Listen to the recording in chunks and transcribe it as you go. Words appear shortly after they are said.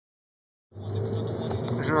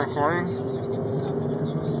it recording?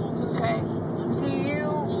 Okay.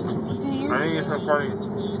 Do you I think it's recording.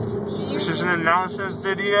 This is an announcement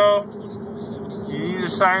video. You need to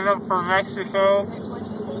sign up for Mexico.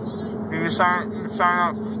 You need to sign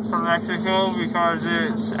up for Mexico because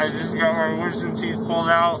I just got my wisdom teeth pulled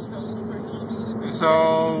out. And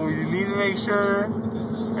so you need to make sure.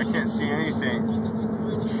 I can't see anything.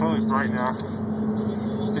 It's really bright now.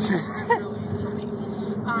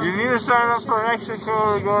 You need to sign up for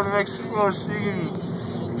Mexico to go to Mexico so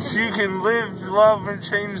you can live, love, and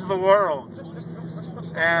change the world.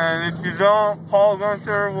 And if you don't, Paul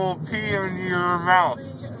Gunther will pee in your mouth.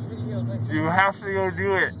 You have to go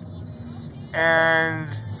do it. And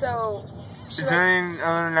so is there any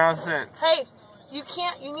other announcements? Hey, you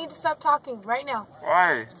need to stop talking right now.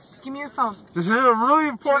 Why? Just give me your phone. This is a really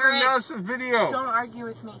important announcement video. Don't argue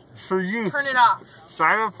with me. For you. Turn it off.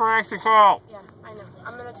 Sign up for Mexico. Yeah, I know.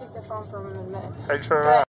 I'm going to take the phone from him in a minute. Hey, turn it off.